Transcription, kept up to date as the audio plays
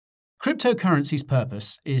Cryptocurrency's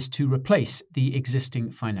purpose is to replace the existing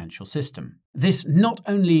financial system. This not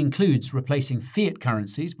only includes replacing fiat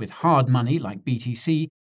currencies with hard money like BTC,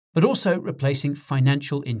 but also replacing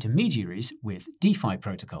financial intermediaries with DeFi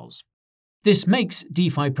protocols. This makes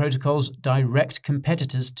DeFi protocols direct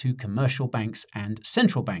competitors to commercial banks and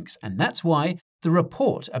central banks, and that's why the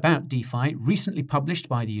report about DeFi recently published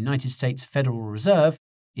by the United States Federal Reserve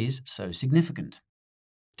is so significant.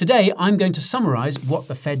 Today, I'm going to summarize what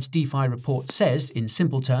the Fed's DeFi report says in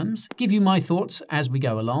simple terms, give you my thoughts as we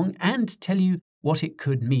go along, and tell you what it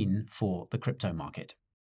could mean for the crypto market.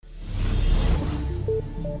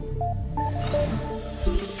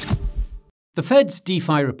 The Fed's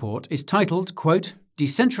DeFi report is titled, quote,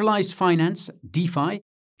 Decentralized Finance, DeFi,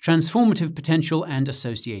 Transformative Potential and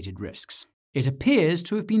Associated Risks. It appears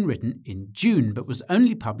to have been written in June, but was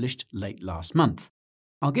only published late last month.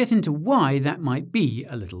 I'll get into why that might be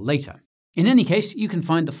a little later. In any case, you can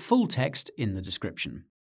find the full text in the description.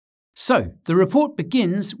 So, the report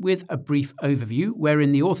begins with a brief overview wherein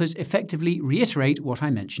the authors effectively reiterate what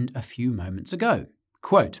I mentioned a few moments ago.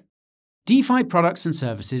 Quote, DeFi products and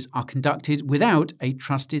services are conducted without a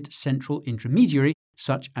trusted central intermediary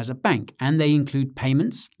such as a bank, and they include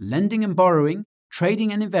payments, lending and borrowing,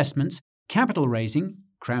 trading and investments, capital raising,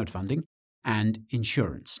 crowdfunding, and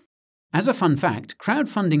insurance. As a fun fact,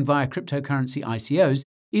 crowdfunding via cryptocurrency ICOs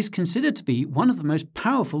is considered to be one of the most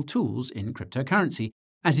powerful tools in cryptocurrency,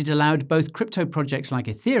 as it allowed both crypto projects like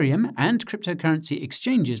Ethereum and cryptocurrency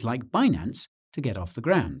exchanges like Binance to get off the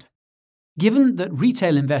ground. Given that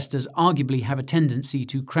retail investors arguably have a tendency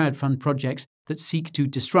to crowdfund projects that seek to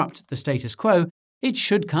disrupt the status quo, it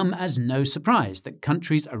should come as no surprise that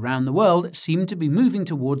countries around the world seem to be moving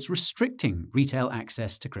towards restricting retail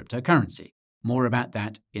access to cryptocurrency. More about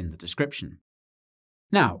that in the description.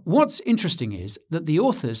 Now, what's interesting is that the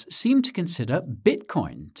authors seem to consider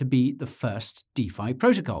Bitcoin to be the first DeFi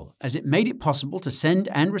protocol, as it made it possible to send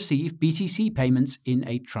and receive BTC payments in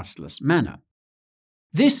a trustless manner.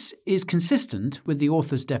 This is consistent with the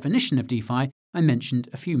author's definition of DeFi I mentioned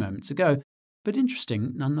a few moments ago, but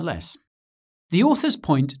interesting nonetheless. The authors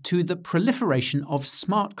point to the proliferation of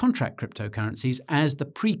smart contract cryptocurrencies as the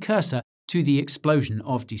precursor to the explosion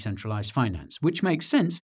of decentralized finance, which makes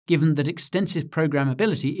sense given that extensive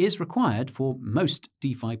programmability is required for most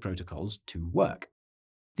DeFi protocols to work.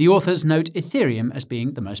 The authors note Ethereum as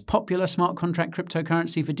being the most popular smart contract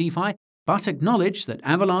cryptocurrency for DeFi, but acknowledge that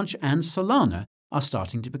Avalanche and Solana are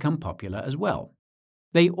starting to become popular as well.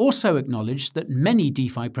 They also acknowledge that many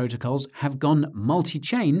DeFi protocols have gone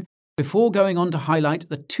multi-chain before going on to highlight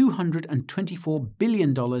the $224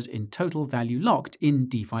 billion in total value locked in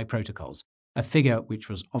DeFi protocols, a figure which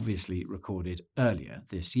was obviously recorded earlier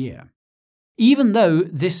this year. Even though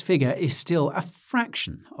this figure is still a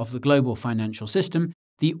fraction of the global financial system,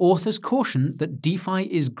 the authors caution that DeFi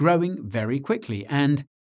is growing very quickly, and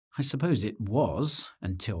I suppose it was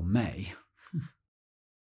until May.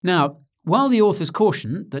 Now, while the authors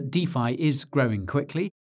caution that DeFi is growing quickly,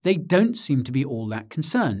 they don't seem to be all that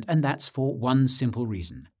concerned, and that's for one simple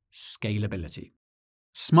reason: scalability.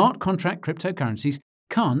 Smart contract cryptocurrencies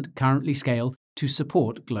can't currently scale to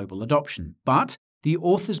support global adoption, but the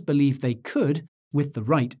authors believe they could with the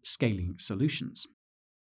right scaling solutions.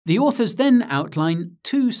 The authors then outline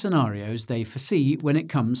two scenarios they foresee when it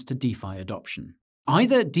comes to DeFi adoption.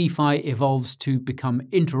 Either DeFi evolves to become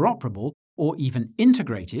interoperable or even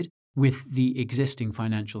integrated with the existing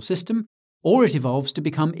financial system, or it evolves to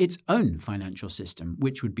become its own financial system,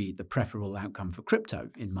 which would be the preferable outcome for crypto,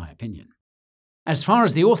 in my opinion. As far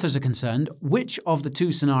as the authors are concerned, which of the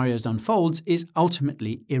two scenarios unfolds is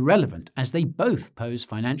ultimately irrelevant, as they both pose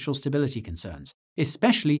financial stability concerns,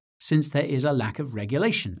 especially since there is a lack of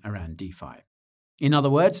regulation around DeFi. In other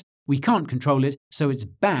words, we can't control it, so it's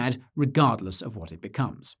bad regardless of what it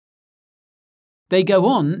becomes. They go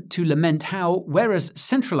on to lament how, whereas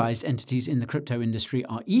centralized entities in the crypto industry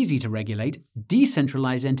are easy to regulate,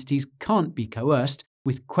 decentralized entities can't be coerced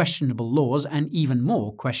with questionable laws and even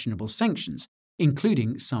more questionable sanctions,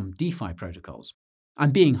 including some DeFi protocols.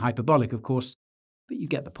 I'm being hyperbolic, of course, but you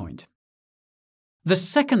get the point. The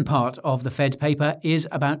second part of the Fed paper is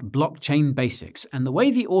about blockchain basics, and the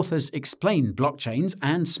way the authors explain blockchains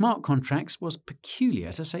and smart contracts was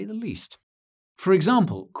peculiar to say the least. For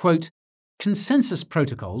example, quote, consensus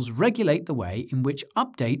protocols regulate the way in which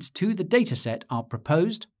updates to the dataset are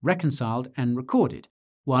proposed, reconciled, and recorded,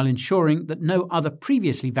 while ensuring that no other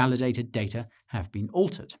previously validated data have been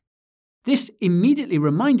altered. This immediately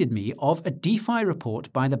reminded me of a DeFi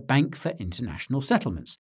report by the Bank for International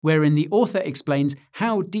Settlements, wherein the author explains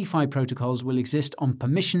how DeFi protocols will exist on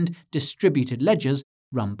permissioned, distributed ledgers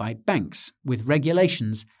run by banks, with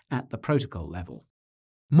regulations at the protocol level.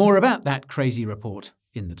 More about that crazy report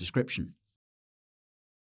in the description.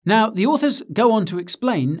 Now, the authors go on to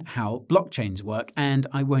explain how blockchains work, and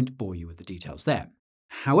I won't bore you with the details there.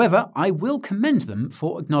 However, I will commend them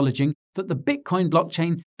for acknowledging that the Bitcoin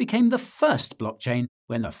blockchain became the first blockchain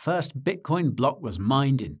when the first Bitcoin block was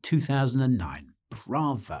mined in 2009.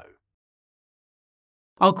 Bravo!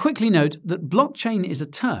 I'll quickly note that blockchain is a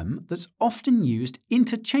term that's often used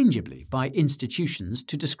interchangeably by institutions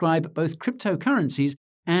to describe both cryptocurrencies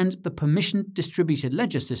and the permissioned distributed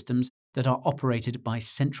ledger systems that are operated by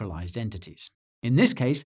centralized entities. In this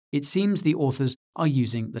case, it seems the authors are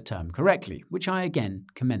using the term correctly, which I again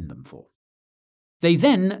commend them for. They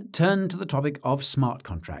then turn to the topic of smart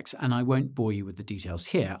contracts, and I won't bore you with the details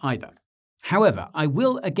here either. However, I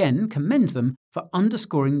will again commend them for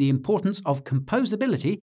underscoring the importance of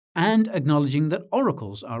composability and acknowledging that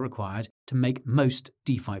oracles are required to make most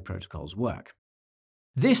DeFi protocols work.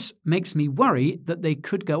 This makes me worry that they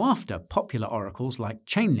could go after popular oracles like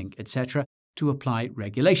Chainlink, etc., to apply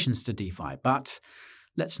regulations to DeFi, but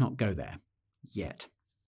let's not go there yet.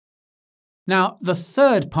 Now, the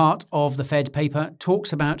third part of the Fed paper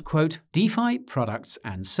talks about, quote, DeFi products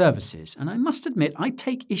and services, and I must admit I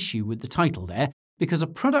take issue with the title there because a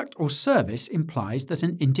product or service implies that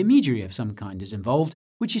an intermediary of some kind is involved,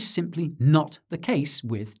 which is simply not the case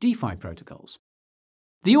with DeFi protocols.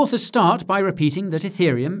 The authors start by repeating that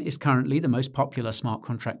Ethereum is currently the most popular smart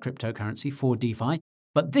contract cryptocurrency for DeFi,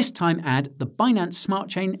 but this time add the Binance Smart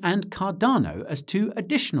Chain and Cardano as two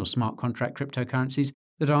additional smart contract cryptocurrencies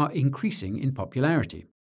that are increasing in popularity.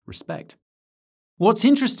 Respect. What's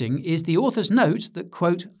interesting is the authors note that,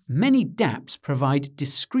 quote, many dApps provide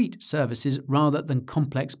discrete services rather than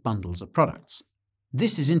complex bundles of products.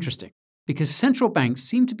 This is interesting because central banks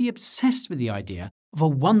seem to be obsessed with the idea of a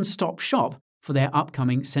one-stop shop for their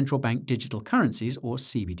upcoming central bank digital currencies, or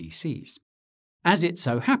CBDCs. As it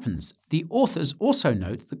so happens, the authors also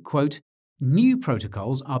note that, quote, new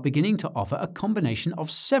protocols are beginning to offer a combination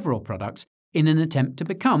of several products in an attempt to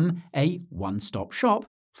become a one-stop shop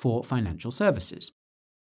for financial services.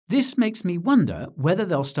 This makes me wonder whether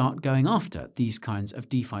they'll start going after these kinds of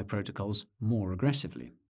DeFi protocols more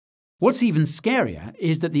aggressively. What's even scarier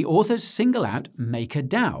is that the authors single out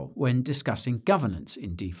MakerDAO when discussing governance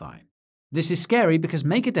in DeFi. This is scary because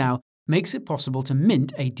MakerDAO makes it possible to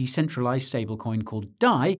mint a decentralized stablecoin called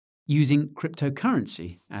DAI using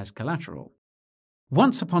cryptocurrency as collateral.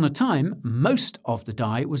 Once upon a time, most of the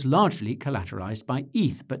DAI was largely collateralized by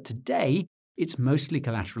ETH, but today it's mostly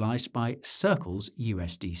collateralized by Circle's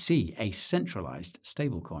USDC, a centralized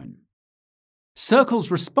stablecoin. Circle's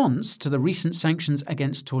response to the recent sanctions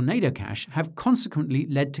against Tornado Cash have consequently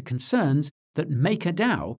led to concerns that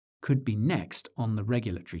MakerDAO could be next on the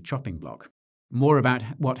regulatory chopping block. More about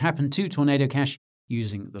what happened to Tornado Cash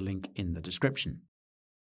using the link in the description.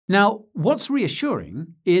 Now, what's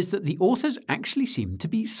reassuring is that the authors actually seem to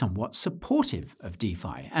be somewhat supportive of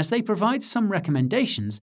DeFi, as they provide some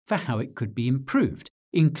recommendations for how it could be improved,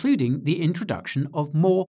 including the introduction of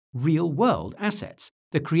more real-world assets,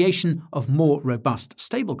 the creation of more robust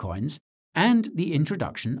stablecoins, and the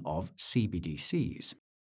introduction of CBDCs.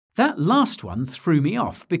 That last one threw me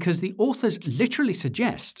off because the authors literally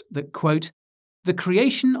suggest that, quote, the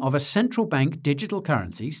creation of a central bank digital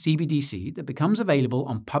currency, CBDC, that becomes available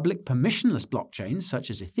on public permissionless blockchains such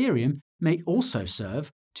as Ethereum may also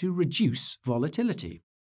serve to reduce volatility.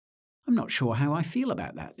 I'm not sure how I feel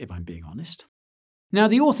about that, if I'm being honest. Now,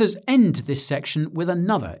 the authors end this section with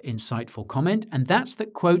another insightful comment, and that's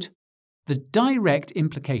that, quote, the direct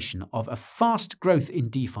implication of a fast growth in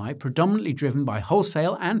DeFi, predominantly driven by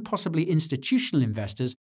wholesale and possibly institutional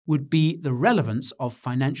investors, would be the relevance of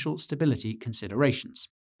financial stability considerations.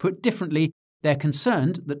 Put differently, they're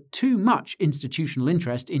concerned that too much institutional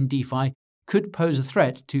interest in DeFi could pose a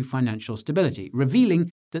threat to financial stability,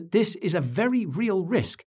 revealing that this is a very real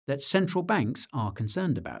risk that central banks are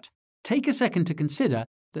concerned about. Take a second to consider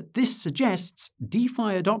that this suggests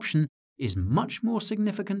DeFi adoption is much more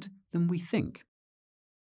significant than we think.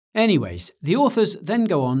 Anyways, the authors then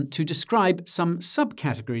go on to describe some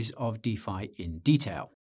subcategories of DeFi in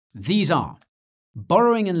detail. These are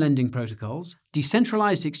borrowing and lending protocols,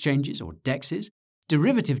 decentralized exchanges or DEXes,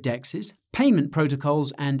 derivative DEXes, payment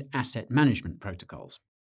protocols, and asset management protocols.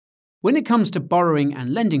 When it comes to borrowing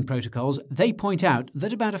and lending protocols, they point out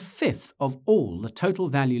that about a fifth of all the total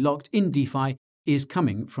value locked in DeFi is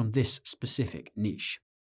coming from this specific niche.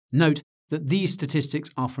 Note that these statistics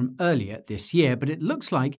are from earlier this year, but it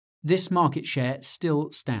looks like this market share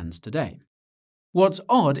still stands today. What's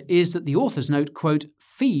odd is that the authors note, quote,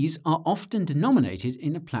 fees are often denominated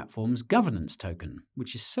in a platform's governance token,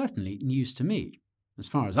 which is certainly news to me. As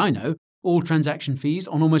far as I know, all transaction fees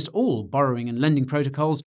on almost all borrowing and lending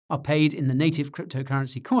protocols are paid in the native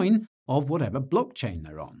cryptocurrency coin of whatever blockchain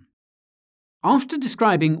they're on. After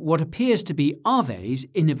describing what appears to be Aave's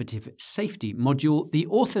innovative safety module, the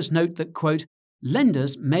authors note that, quote,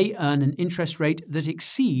 lenders may earn an interest rate that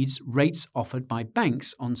exceeds rates offered by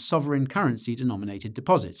banks on sovereign currency-denominated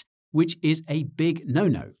deposits, which is a big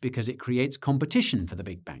no-no because it creates competition for the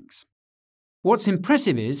big banks. What's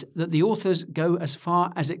impressive is that the authors go as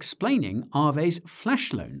far as explaining Aave's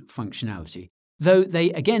flash loan functionality, though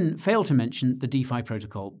they again fail to mention the DeFi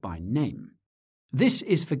protocol by name. This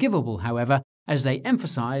is forgivable, however, as they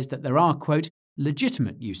emphasize that there are, quote,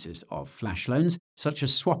 legitimate uses of flash loans, such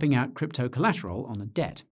as swapping out crypto collateral on a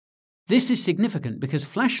debt. This is significant because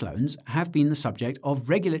flash loans have been the subject of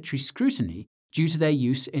regulatory scrutiny due to their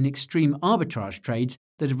use in extreme arbitrage trades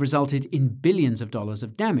that have resulted in billions of dollars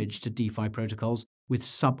of damage to DeFi protocols with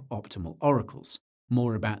suboptimal oracles.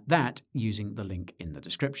 More about that using the link in the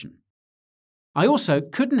description. I also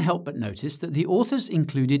couldn't help but notice that the authors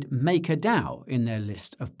included MakerDAO in their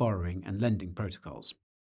list of borrowing and lending protocols.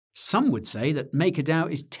 Some would say that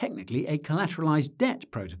MakerDAO is technically a collateralized debt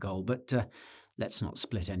protocol, but let's not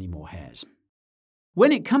split any more hairs.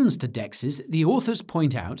 When it comes to DEXes, the authors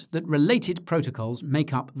point out that related protocols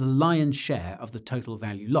make up the lion's share of the total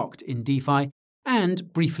value locked in DeFi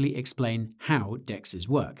and briefly explain how DEXes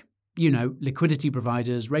work. You know, liquidity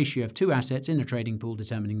providers, ratio of two assets in a trading pool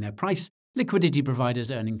determining their price, liquidity providers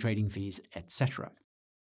earning trading fees, etc.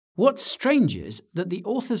 What's strange is that the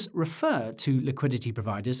authors refer to liquidity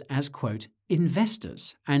providers as, quote,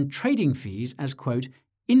 investors and trading fees as, quote,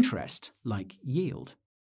 interest, like yield.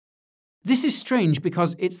 This is strange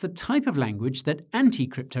because it's the type of language that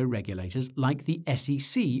anti-crypto regulators like the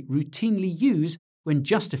SEC routinely use when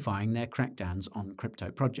justifying their crackdowns on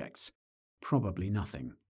crypto projects. Probably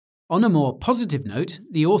nothing. On a more positive note,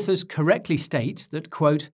 the authors correctly state that,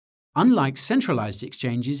 quote, unlike centralized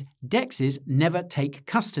exchanges, DEXes never take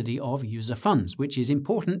custody of user funds, which is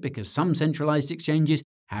important because some centralized exchanges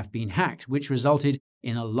have been hacked, which resulted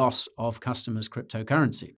in a loss of customers'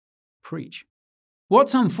 cryptocurrency. Preach.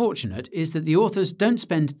 What's unfortunate is that the authors don't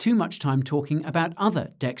spend too much time talking about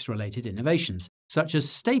other DEX-related innovations, such as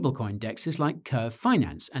stablecoin DEXes like Curve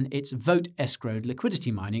Finance and its vote-escrowed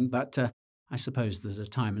liquidity mining, but I suppose there's a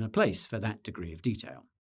time and a place for that degree of detail.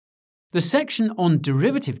 The section on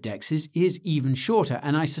derivative DEXes is even shorter,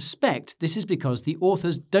 and I suspect this is because the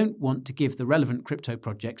authors don't want to give the relevant crypto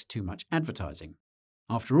projects too much advertising.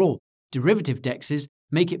 After all, derivative DEXes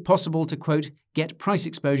make it possible to, quote, get price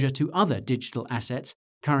exposure to other digital assets,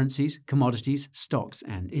 currencies, commodities, stocks,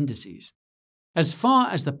 and indices. As far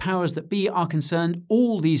as the powers that be are concerned,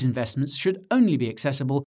 all these investments should only be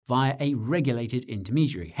accessible via a regulated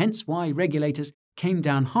intermediary, hence why regulators came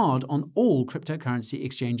down hard on all cryptocurrency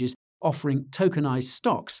exchanges offering tokenized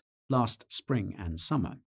stocks last spring and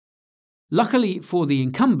summer. Luckily for the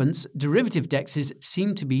incumbents, derivative DEXes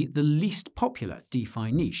seem to be the least popular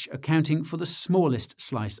DeFi niche, accounting for the smallest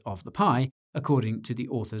slice of the pie, according to the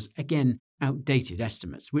authors' again outdated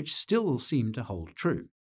estimates, which still seem to hold true.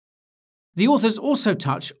 The authors also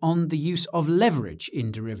touch on the use of leverage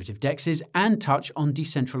in derivative DEXes and touch on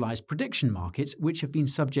decentralized prediction markets, which have been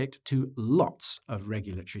subject to lots of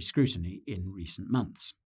regulatory scrutiny in recent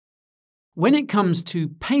months. When it comes to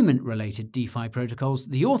payment-related DeFi protocols,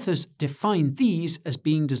 the authors define these as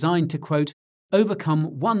being designed to, quote,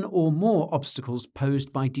 overcome one or more obstacles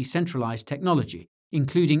posed by decentralized technology,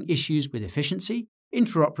 including issues with efficiency,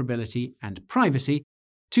 interoperability, and privacy,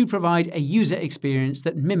 to provide a user experience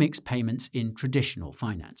that mimics payments in traditional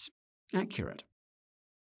finance. Accurate.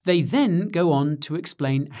 They then go on to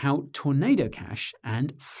explain how Tornado Cash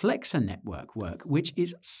and Flexor Network work, which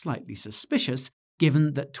is slightly suspicious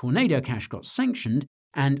given that Tornado Cash got sanctioned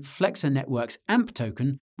and Flexor Network's AMP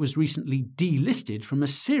token was recently delisted from a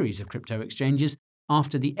series of crypto exchanges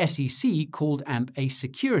after the SEC called AMP a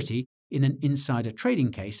security in an insider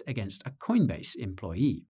trading case against a Coinbase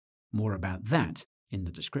employee. More about that in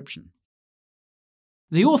the description.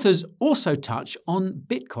 The authors also touch on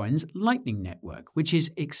Bitcoin's Lightning Network, which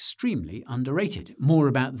is extremely underrated. More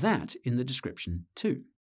about that in the description too.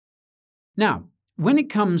 Now, when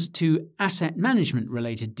it comes to asset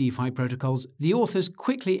management-related DeFi protocols, the authors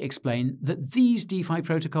quickly explain that these DeFi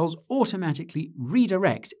protocols automatically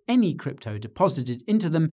redirect any crypto deposited into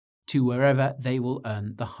them to wherever they will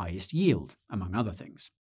earn the highest yield, among other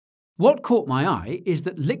things. What caught my eye is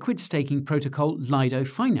that liquid staking protocol Lido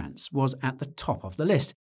Finance was at the top of the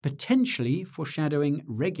list, potentially foreshadowing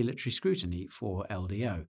regulatory scrutiny for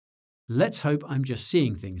LDO. Let's hope I'm just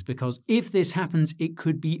seeing things, because if this happens, it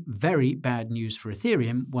could be very bad news for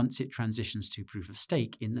Ethereum once it transitions to proof of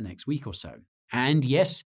stake in the next week or so. And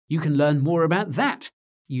yes, you can learn more about that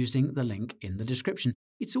using the link in the description.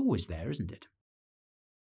 It's always there, isn't it?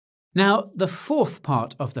 Now, the fourth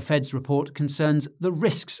part of the Fed's report concerns the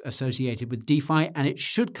risks associated with DeFi, and it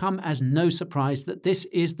should come as no surprise that this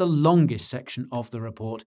is the longest section of the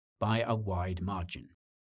report by a wide margin.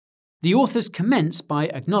 The authors commence by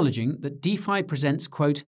acknowledging that DeFi presents,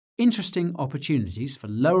 quote, interesting opportunities for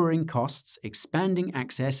lowering costs, expanding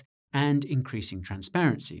access, and increasing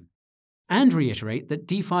transparency, and reiterate that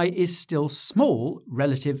DeFi is still small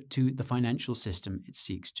relative to the financial system it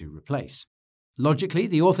seeks to replace. Logically,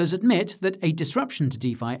 the authors admit that a disruption to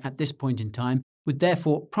DeFi at this point in time would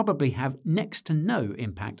therefore probably have next to no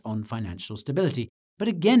impact on financial stability, but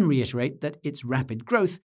again reiterate that its rapid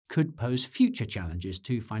growth could pose future challenges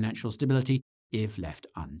to financial stability if left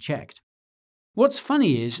unchecked. What's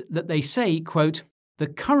funny is that they say, quote, the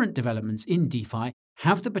current developments in DeFi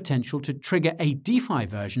have the potential to trigger a DeFi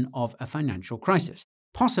version of a financial crisis,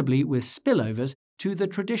 possibly with spillovers to the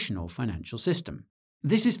traditional financial system.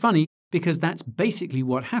 This is funny because that's basically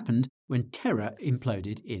what happened when Terra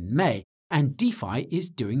imploded in May, and DeFi is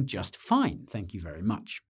doing just fine, thank you very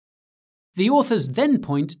much. The authors then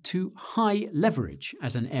point to high leverage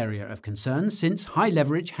as an area of concern, since high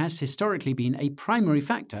leverage has historically been a primary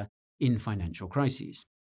factor in financial crises.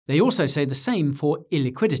 They also say the same for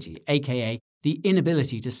illiquidity, aka the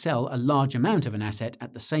inability to sell a large amount of an asset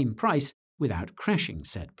at the same price without crashing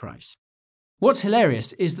said price. What's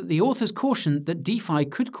hilarious is that the authors caution that DeFi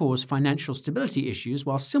could cause financial stability issues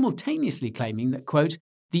while simultaneously claiming that, quote,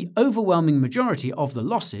 the overwhelming majority of the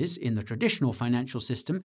losses in the traditional financial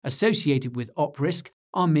system associated with op risk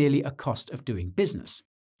are merely a cost of doing business.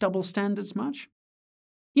 Double standards much?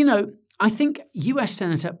 You know, I think US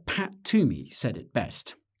Senator Pat Toomey said it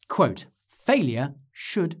best. Quote, failure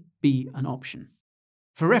should be an option.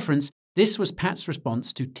 For reference, this was Pat's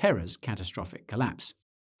response to Terra's catastrophic collapse.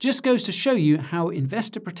 Just goes to show you how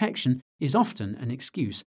investor protection is often an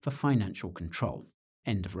excuse for financial control.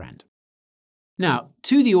 End of rant. Now,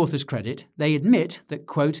 to the author's credit, they admit that,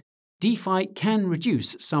 quote, DeFi can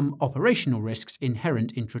reduce some operational risks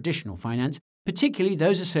inherent in traditional finance, particularly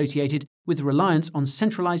those associated with reliance on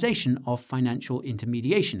centralization of financial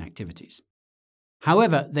intermediation activities.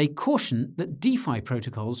 However, they caution that DeFi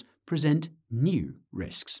protocols present new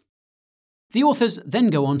risks. The authors then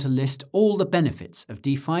go on to list all the benefits of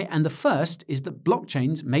DeFi, and the first is that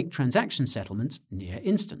blockchains make transaction settlements near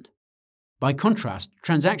instant. By contrast,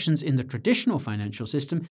 transactions in the traditional financial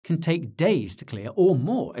system can take days to clear or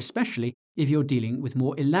more, especially if you're dealing with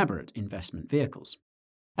more elaborate investment vehicles.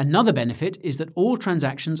 Another benefit is that all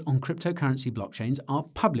transactions on cryptocurrency blockchains are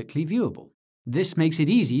publicly viewable. This makes it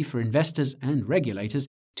easy for investors and regulators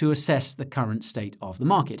to assess the current state of the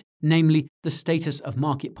market, namely the status of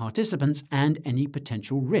market participants and any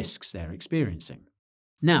potential risks they're experiencing.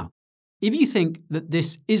 Now, if you think that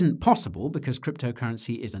this isn't possible because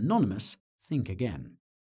cryptocurrency is anonymous, think again.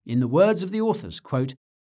 In the words of the authors, quote,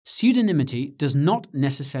 pseudonymity does not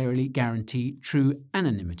necessarily guarantee true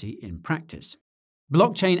anonymity in practice.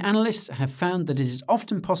 Blockchain analysts have found that it is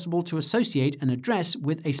often possible to associate an address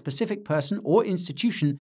with a specific person or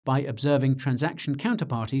institution by observing transaction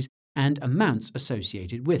counterparties and amounts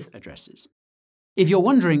associated with addresses. If you're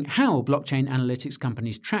wondering how blockchain analytics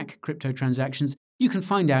companies track crypto transactions, you can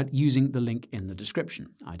find out using the link in the description.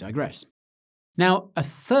 I digress. Now, a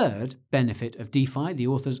third benefit of DeFi the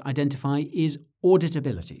authors identify is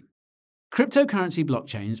auditability. Cryptocurrency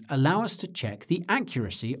blockchains allow us to check the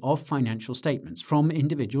accuracy of financial statements from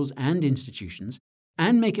individuals and institutions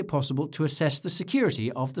and make it possible to assess the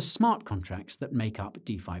security of the smart contracts that make up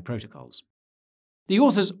DeFi protocols. The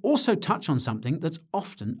authors also touch on something that's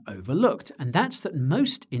often overlooked, and that's that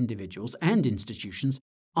most individuals and institutions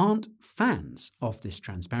aren't fans of this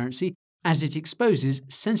transparency, as it exposes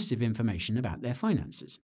sensitive information about their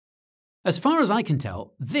finances. As far as I can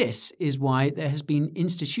tell, this is why there has been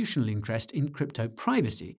institutional interest in crypto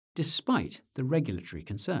privacy, despite the regulatory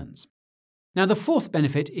concerns. Now, the fourth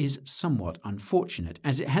benefit is somewhat unfortunate,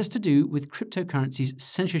 as it has to do with cryptocurrency's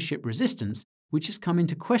censorship resistance, which has come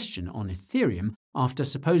into question on Ethereum after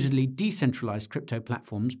supposedly decentralized crypto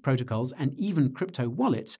platforms, protocols, and even crypto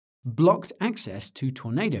wallets blocked access to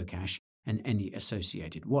Tornado Cash and any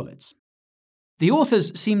associated wallets. The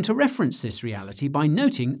authors seem to reference this reality by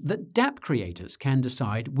noting that dApp creators can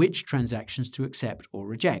decide which transactions to accept or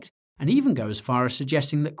reject, and even go as far as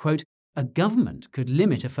suggesting that, quote, a government could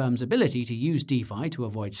limit a firm's ability to use DeFi to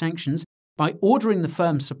avoid sanctions by ordering the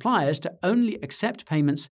firm's suppliers to only accept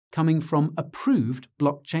payments coming from approved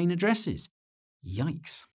blockchain addresses.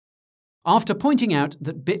 Yikes. After pointing out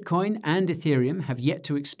that Bitcoin and Ethereum have yet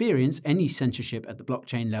to experience any censorship at the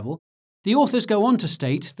blockchain level, the authors go on to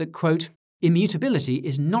state that, quote, immutability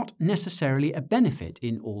is not necessarily a benefit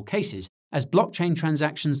in all cases, as blockchain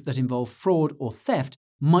transactions that involve fraud or theft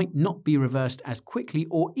might not be reversed as quickly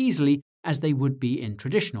or easily as they would be in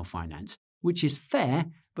traditional finance, which is fair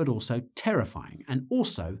but also terrifying, and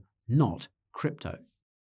also not crypto.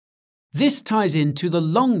 This ties into the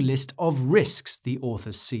long list of risks the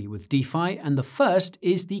authors see with DeFi, and the first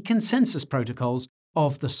is the consensus protocols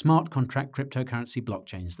of the smart contract cryptocurrency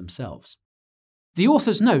blockchains themselves. The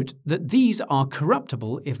authors note that these are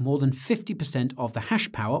corruptible if more than 50% of the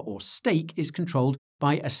hash power or stake is controlled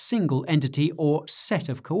by a single entity or set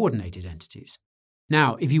of coordinated entities.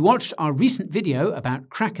 Now, if you watched our recent video about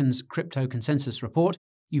Kraken's crypto consensus report,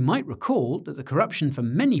 you might recall that the corruption for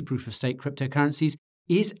many proof-of-stake cryptocurrencies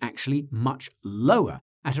is actually much lower,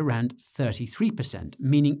 at around 33%,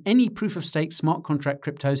 meaning any proof-of-stake smart contract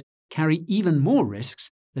cryptos carry even more risks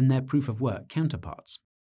than their proof-of-work counterparts.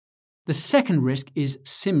 The second risk is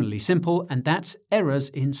similarly simple, and that's errors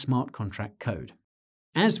in smart contract code.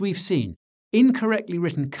 As we've seen, incorrectly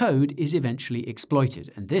written code is eventually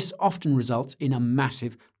exploited, and this often results in a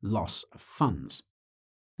massive loss of funds.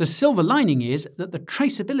 The silver lining is that the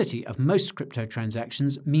traceability of most crypto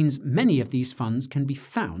transactions means many of these funds can be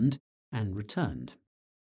found and returned.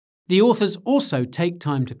 The authors also take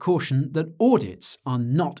time to caution that audits are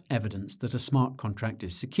not evidence that a smart contract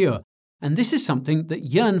is secure, and this is something that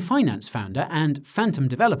Yearn Finance founder and Phantom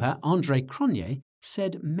developer André Cronje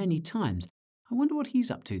said many times. I wonder what he's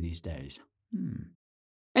up to these days.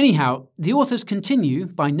 Anyhow, the authors continue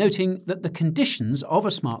by noting that the conditions of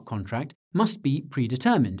a smart contract must be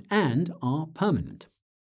predetermined and are permanent.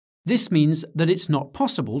 This means that it's not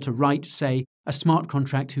possible to write, say, a smart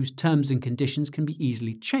contract whose terms and conditions can be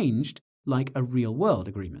easily changed, like a real-world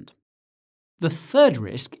agreement. The third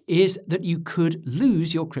risk is that you could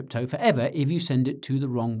lose your crypto forever if you send it to the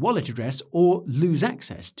wrong wallet address or lose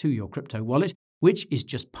access to your crypto wallet, which is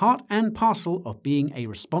just part and parcel of being a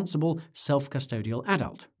responsible, self-custodial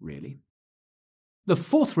adult, really. The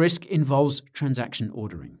fourth risk involves transaction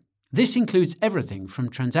ordering. This includes everything from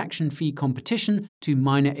transaction fee competition to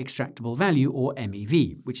miner extractable value, or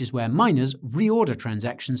MEV, which is where miners reorder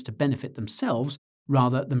transactions to benefit themselves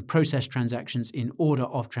rather than process transactions in order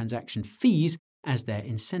of transaction fees as they're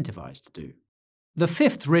incentivized to do. The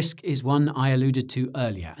fifth risk is one I alluded to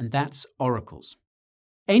earlier, and that's oracles.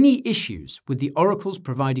 Any issues with the oracles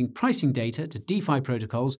providing pricing data to DeFi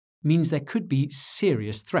protocols means there could be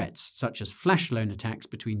serious threats, such as flash loan attacks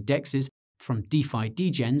between DEXes from DeFi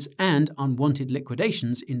degens and unwanted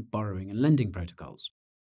liquidations in borrowing and lending protocols.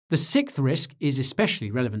 The sixth risk is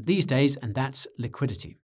especially relevant these days, and that's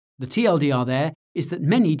liquidity. The TLDR there is that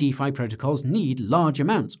many DeFi protocols need large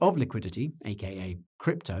amounts of liquidity, aka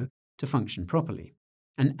crypto, to function properly.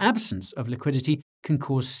 An absence of liquidity can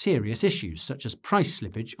cause serious issues, such as price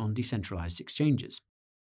slippage on decentralized exchanges.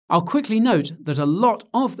 I'll quickly note that a lot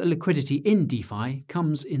of the liquidity in DeFi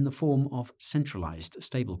comes in the form of centralized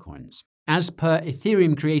stablecoins. As per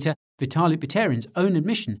Ethereum creator Vitalik Buterin's own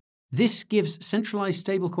admission, this gives centralized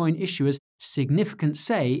stablecoin issuers significant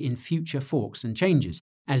say in future forks and changes,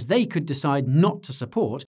 as they could decide not to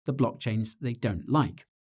support the blockchains they don't like.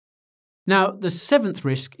 Now, the seventh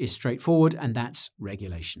risk is straightforward, and that's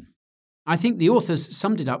regulation. I think the authors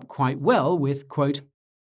summed it up quite well with, quote,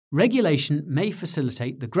 regulation may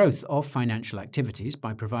facilitate the growth of financial activities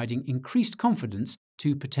by providing increased confidence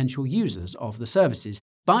to potential users of the services,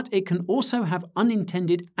 but it can also have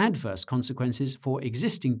unintended adverse consequences for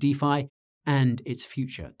existing DeFi and its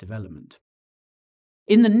future development.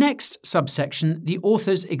 In the next subsection, the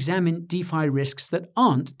authors examine DeFi risks that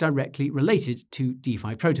aren't directly related to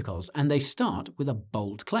DeFi protocols, and they start with a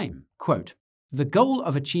bold claim, quote, the goal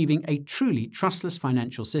of achieving a truly trustless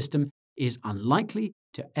financial system is unlikely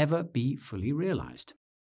to ever be fully realized.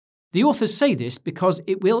 The authors say this because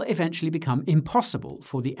it will eventually become impossible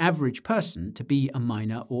for the average person to be a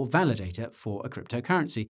miner or validator for a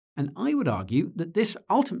cryptocurrency, and I would argue that this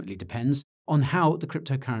ultimately depends on how the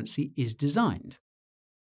cryptocurrency is designed.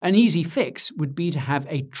 An easy fix would be to have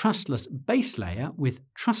a trustless base layer with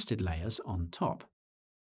trusted layers on top.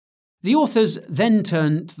 The authors then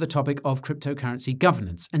turn to the topic of cryptocurrency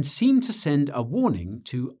governance and seem to send a warning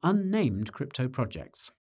to unnamed crypto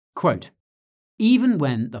projects. Quote, even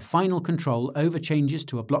when the final control over changes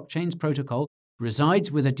to a blockchain's protocol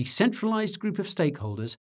resides with a decentralized group of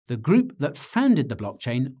stakeholders, the group that founded the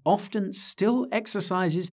blockchain often still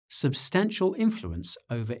exercises substantial influence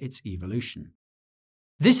over its evolution.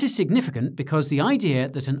 This is significant because the idea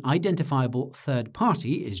that an identifiable third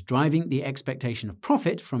party is driving the expectation of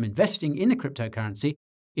profit from investing in a cryptocurrency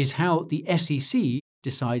is how the SEC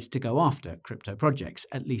decides to go after crypto projects,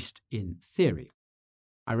 at least in theory.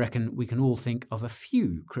 I reckon we can all think of a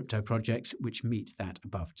few crypto projects which meet that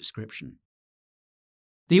above description.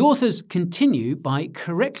 The authors continue by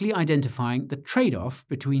correctly identifying the trade-off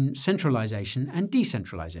between centralization and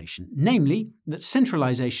decentralization, namely that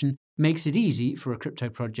centralization makes it easy for a crypto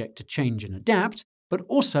project to change and adapt, but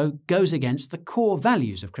also goes against the core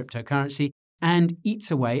values of cryptocurrency and eats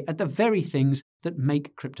away at the very things that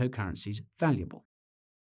make cryptocurrencies valuable.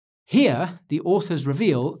 Here, the authors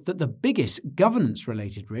reveal that the biggest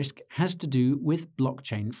governance-related risk has to do with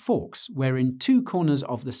blockchain forks, wherein two corners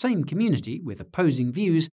of the same community with opposing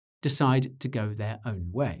views decide to go their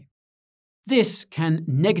own way. This can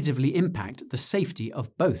negatively impact the safety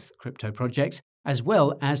of both crypto projects as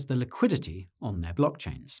well as the liquidity on their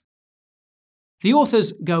blockchains. The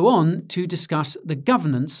authors go on to discuss the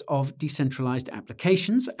governance of decentralized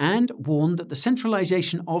applications and warn that the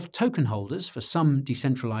centralization of token holders for some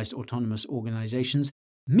decentralized autonomous organizations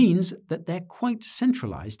means that they're quite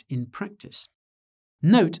centralized in practice.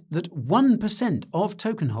 Note that 1% of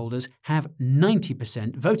token holders have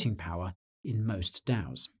 90% voting power in most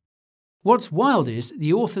DAOs. What's wild is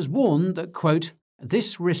the authors warn that, quote,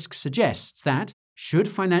 this risk suggests that,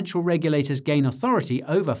 should financial regulators gain authority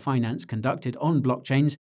over finance conducted on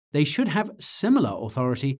blockchains, they should have similar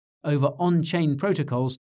authority over on-chain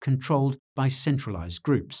protocols controlled by centralized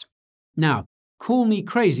groups. Now, call me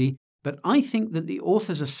crazy, but I think that the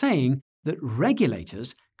authors are saying that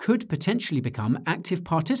regulators could potentially become active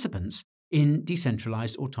participants in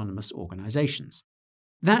decentralized autonomous organizations.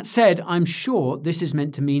 That said, I'm sure this is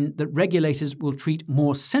meant to mean that regulators will treat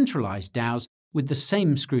more centralized DAOs with the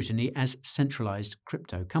same scrutiny as centralized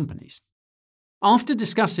crypto companies. After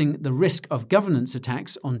discussing the risk of governance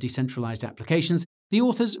attacks on decentralized applications, the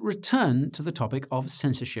authors return to the topic of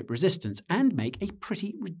censorship resistance and make a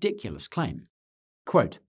pretty ridiculous claim.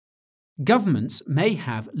 Quote, governments may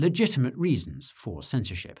have legitimate reasons for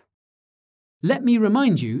censorship. Let me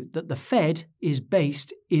remind you that the Fed is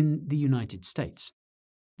based in the United States.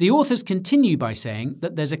 The authors continue by saying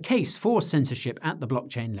that there's a case for censorship at the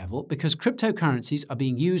blockchain level because cryptocurrencies are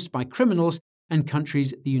being used by criminals and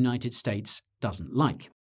countries the United States doesn't like.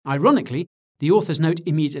 Ironically, the authors note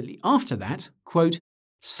immediately after that, quote,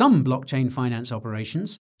 some blockchain finance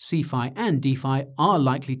operations, CeFi and DeFi, are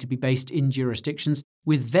likely to be based in jurisdictions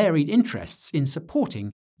with varied interests in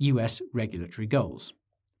supporting US regulatory goals.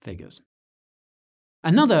 Figures.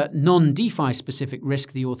 Another non-DeFi specific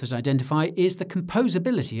risk the authors identify is the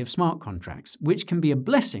composability of smart contracts, which can be a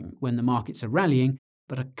blessing when the markets are rallying,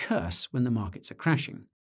 but a curse when the markets are crashing.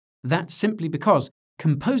 That's simply because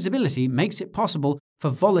composability makes it possible for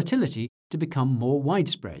volatility to become more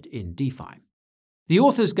widespread in DeFi. The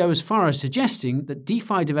authors go as far as suggesting that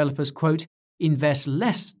DeFi developers, quote, invest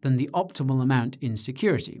less than the optimal amount in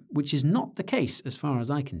security, which is not the case as far as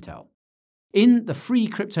I can tell. In the free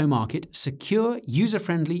crypto market, secure,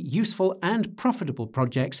 user-friendly, useful, and profitable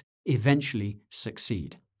projects eventually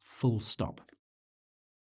succeed. Full stop.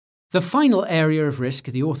 The final area of risk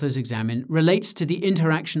the authors examine relates to the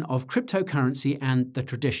interaction of cryptocurrency and the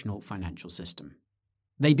traditional financial system.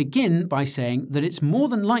 They begin by saying that it's more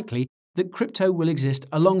than likely that crypto will exist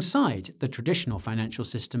alongside the traditional financial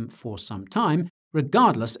system for some time,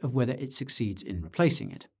 regardless of whether it succeeds in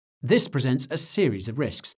replacing it. This presents a series of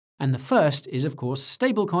risks. And the first is, of course,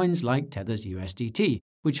 stablecoins like Tether's USDT,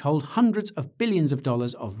 which hold hundreds of billions of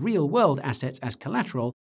dollars of real-world assets as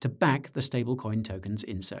collateral to back the stablecoin tokens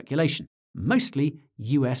in circulation, mostly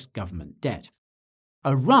US government debt.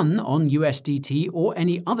 A run on USDT or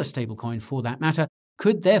any other stablecoin for that matter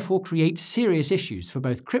could therefore create serious issues for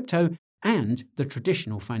both crypto and the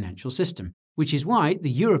traditional financial system, which is why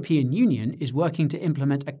the European Union is working to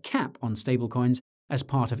implement a cap on stablecoins as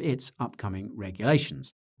part of its upcoming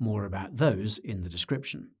regulations. More about those in the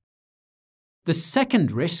description. The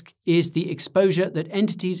second risk is the exposure that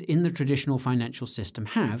entities in the traditional financial system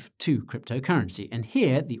have to cryptocurrency, and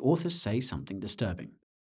here the authors say something disturbing.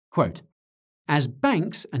 Quote, as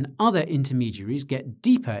banks and other intermediaries get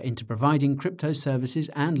deeper into providing crypto services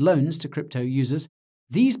and loans to crypto users,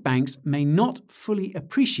 these banks may not fully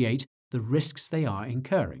appreciate the risks they are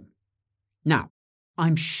incurring. Now,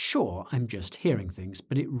 I'm sure I'm just hearing things,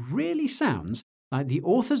 but it really sounds like the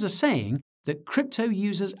authors are saying that crypto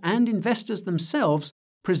users and investors themselves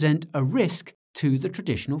present a risk to the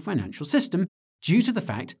traditional financial system due to the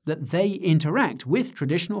fact that they interact with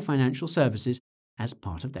traditional financial services as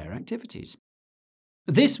part of their activities.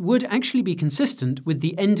 This would actually be consistent with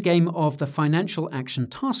the endgame of the Financial Action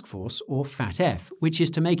Task Force, or FATF, which is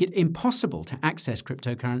to make it impossible to access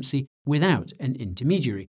cryptocurrency without an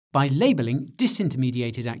intermediary, by labeling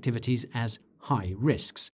disintermediated activities as high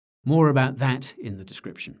risks. More about that in the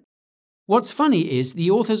description. What's funny is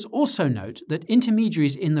the authors also note that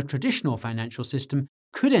intermediaries in the traditional financial system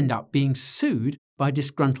could end up being sued by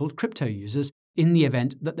disgruntled crypto users in the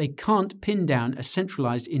event that they can't pin down a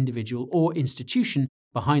centralized individual or institution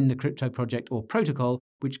behind the crypto project or protocol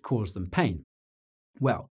which caused them pain.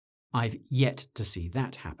 Well, I've yet to see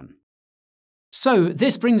that happen. So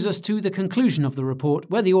this brings us to the conclusion of the report,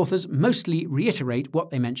 where the authors mostly reiterate what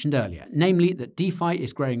they mentioned earlier, namely that DeFi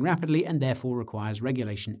is growing rapidly and therefore requires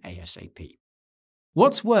regulation ASAP.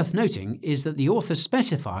 What's worth noting is that the authors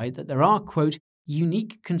specify that there are, quote,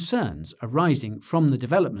 unique concerns arising from the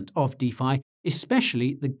development of DeFi,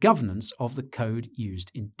 especially the governance of the code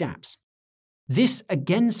used in dApps. This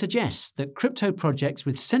again suggests that crypto projects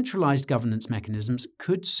with centralized governance mechanisms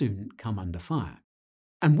could soon come under fire.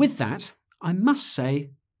 And with that, I must say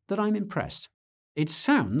that I'm impressed. It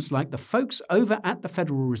sounds like the folks over at the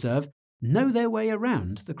Federal Reserve know their way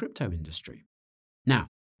around the crypto industry. Now,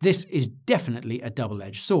 this is definitely a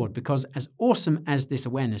double-edged sword because as awesome as this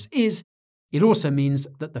awareness is, it also means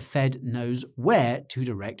that the Fed knows where to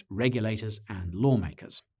direct regulators and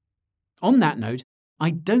lawmakers. On that note, I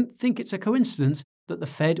don't think it's a coincidence that the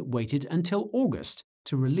Fed waited until August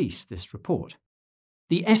to release this report.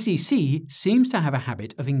 The SEC seems to have a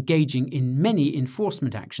habit of engaging in many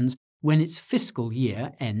enforcement actions when its fiscal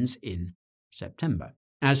year ends in September.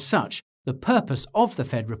 As such, the purpose of the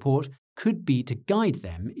Fed report could be to guide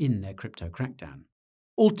them in their crypto crackdown.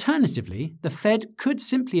 Alternatively, the Fed could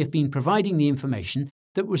simply have been providing the information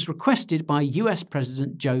that was requested by US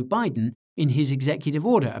President Joe Biden in his executive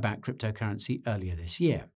order about cryptocurrency earlier this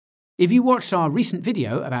year. If you watched our recent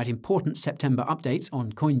video about important September updates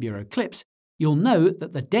on Coin Bureau clips, you'll know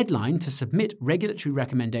that the deadline to submit regulatory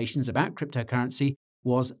recommendations about cryptocurrency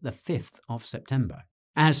was the 5th of September.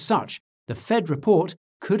 As such, the Fed report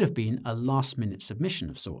could have been a last-minute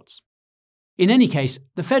submission of sorts. In any case,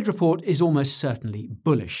 the Fed report is almost certainly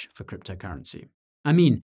bullish for cryptocurrency. I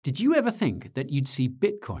mean, did you ever think that you'd see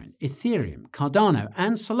Bitcoin, Ethereum, Cardano,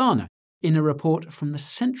 and Solana in a report from the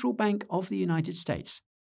Central Bank of the United States?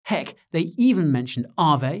 Heck, they even mentioned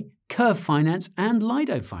Aave, Curve Finance, and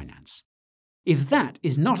Lido Finance. If that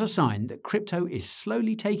is not a sign that crypto is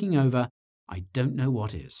slowly taking over, I don't know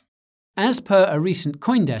what is. As per a recent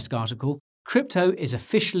CoinDesk article, crypto is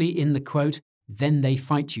officially in the, quote, then they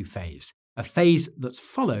fight you phase, a phase that's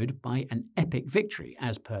followed by an epic victory,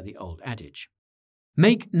 as per the old adage.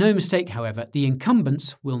 Make no mistake, however, the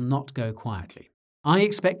incumbents will not go quietly. I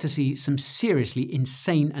expect to see some seriously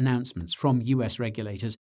insane announcements from US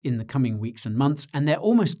regulators in the coming weeks and months, and they're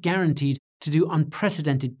almost guaranteed to do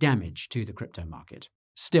unprecedented damage to the crypto market.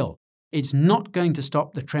 Still, it's not going to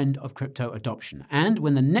stop the trend of crypto adoption, and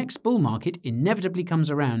when the next bull market inevitably comes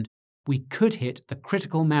around, we could hit the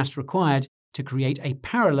critical mass required to create a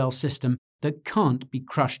parallel system that can't be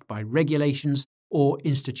crushed by regulations or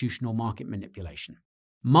institutional market manipulation.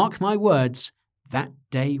 Mark my words, that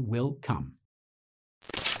day will come.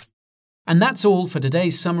 And that's all for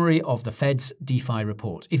today's summary of the Fed's DeFi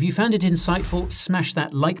report. If you found it insightful, smash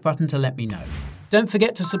that like button to let me know. Don't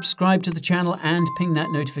forget to subscribe to the channel and ping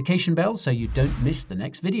that notification bell so you don't miss the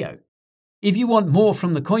next video. If you want more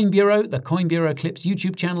from the Coin Bureau Clips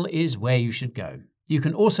YouTube channel is where you should go. You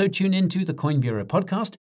can also tune into the Coin Bureau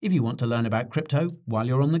podcast if you want to learn about crypto while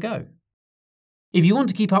you're on the go. If you want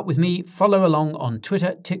to keep up with me, follow along on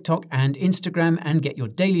Twitter, TikTok, and Instagram and get your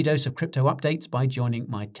daily dose of crypto updates by joining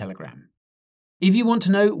my Telegram. If you want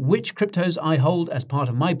to know which cryptos I hold as part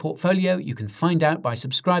of my portfolio, you can find out by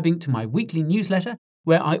subscribing to my weekly newsletter,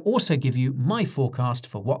 where I also give you my forecast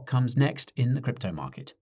for what comes next in the crypto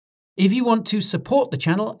market. If you want to support the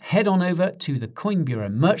channel, head on over to the Coin Bureau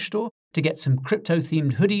merch store to get some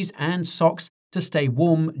crypto-themed hoodies and socks to stay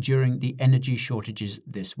warm during the energy shortages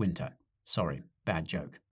this winter. Sorry, bad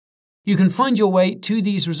joke. You can find your way to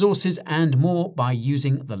these resources and more by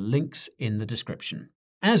using the links in the description.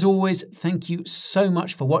 As always, thank you so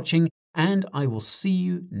much for watching, and I will see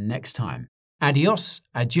you next time. Adios,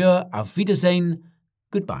 adieu, auf Wiedersehen,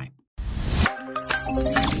 goodbye.